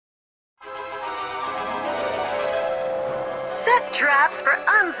traps for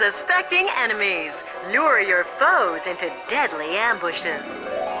unsuspecting enemies. Lure your foes into deadly ambushes.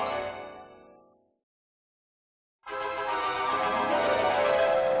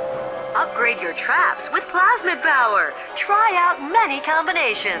 Upgrade your traps with Plasmid power. Try out many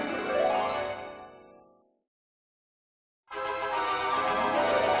combinations.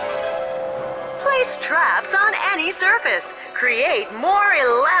 Place traps on any surface. Create more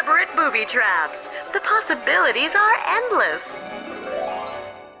elaborate booby traps. The possibilities are endless.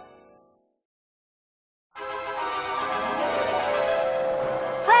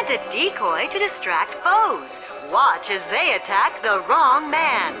 Plant a decoy to distract foes. Watch as they attack the wrong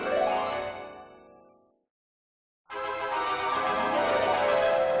man.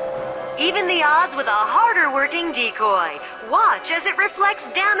 Even the odds with a harder working decoy. Watch as it reflects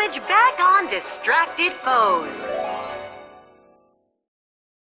damage back on distracted foes.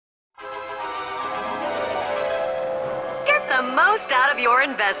 Get the most out of your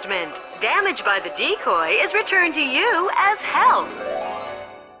investment. Damage by the decoy is returned to you as health.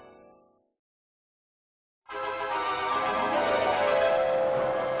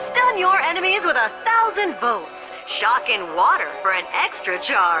 Stun your enemies with 1,000 volts. Shock in water for an extra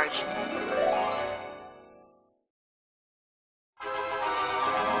charge.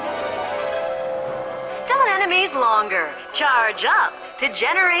 Stun enemies longer. Charge up to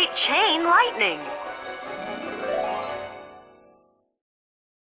generate chain lightning.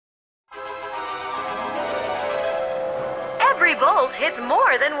 Every bolt hits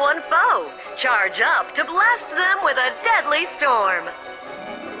more than one foe. Charge up to blast them with a deadly storm.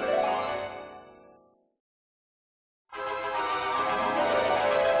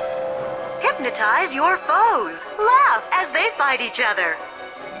 Hypnotize your foes. Laugh as they fight each other.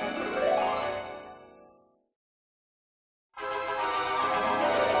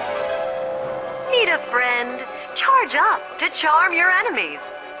 Need a friend? Charge up to charm your enemies.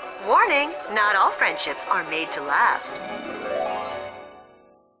 Warning, not all friendships are made to last.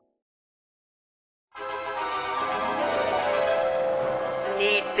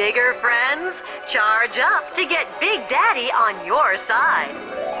 Need bigger friends? Charge up to get Big Daddy on your side.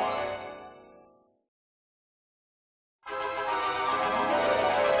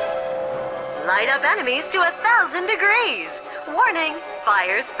 Light up enemies to 1,000 degrees. Warning,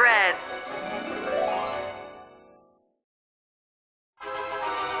 fire spreads.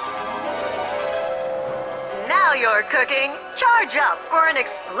 Now you're cooking. Charge up for an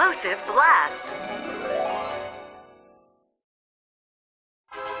explosive blast.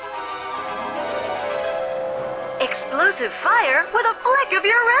 Explosive fire with a flick of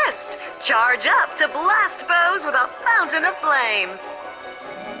your wrist. Charge up to blast foes with a fountain of flame.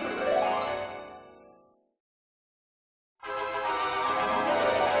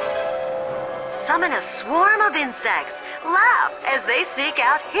 Summon a swarm of insects. Laugh as they seek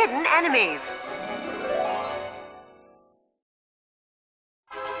out hidden enemies.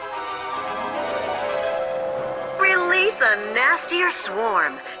 Release a nastier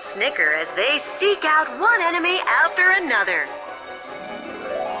swarm. Snicker as they seek out one enemy after another.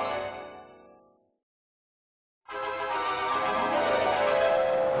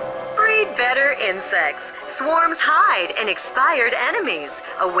 Breed better insects. Swarms hide in expired enemies,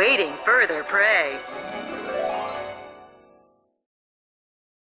 awaiting further prey.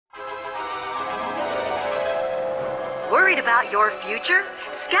 Worried about your future?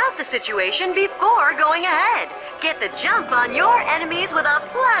 Scout the situation before going ahead. Get the jump on your enemies with a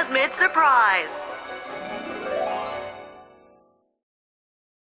Plasmid surprise.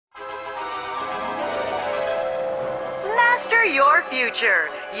 Master your future.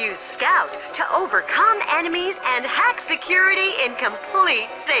 Use Scout to overcome enemies and hack security in complete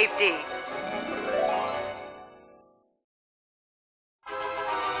safety.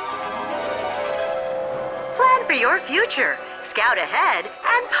 Plan for your future. Scout ahead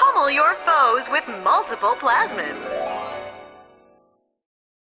and pummel your foes with multiple Plasmids.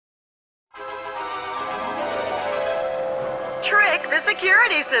 Trick the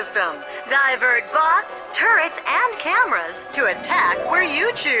security system. Divert bots, turrets, and cameras to attack where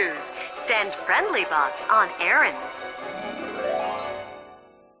you choose. Send friendly bots on errands.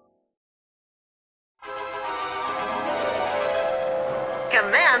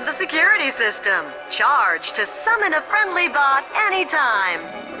 Command the security system. Charge to summon a friendly bot anytime.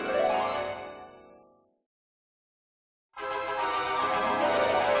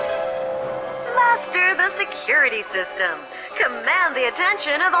 Master the security system. Command the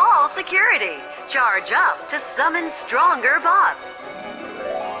attention of all security. Charge up to summon stronger bots.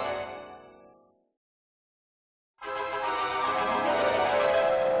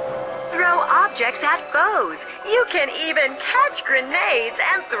 Throw objects at foes. You can even catch grenades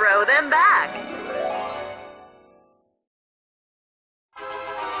and throw them back.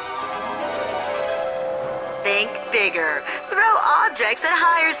 Think bigger. Throw objects at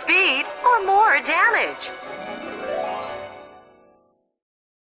higher speed or more damage.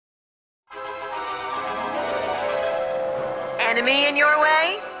 Enemy in your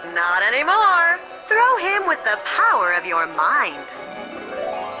way? Not anymore. Throw him with the power of your mind.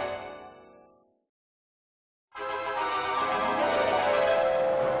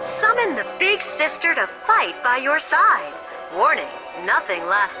 Summon the big sister to fight by your side. Warning, nothing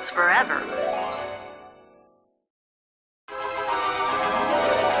lasts forever.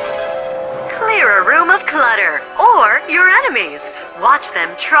 Clear a room of clutter, or your enemies. Watch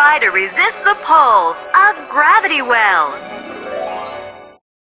them try to resist the pull of Gravity Well.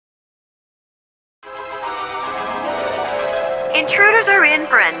 Intruders are in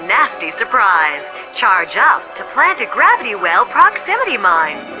for a nasty surprise. Charge up to plant a Gravity Well proximity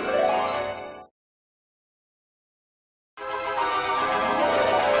mine.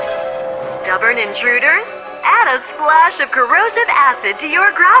 Stubborn intruders? Add a splash of corrosive acid to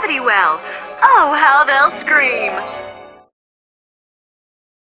your Gravity Well. Oh, how they'll scream!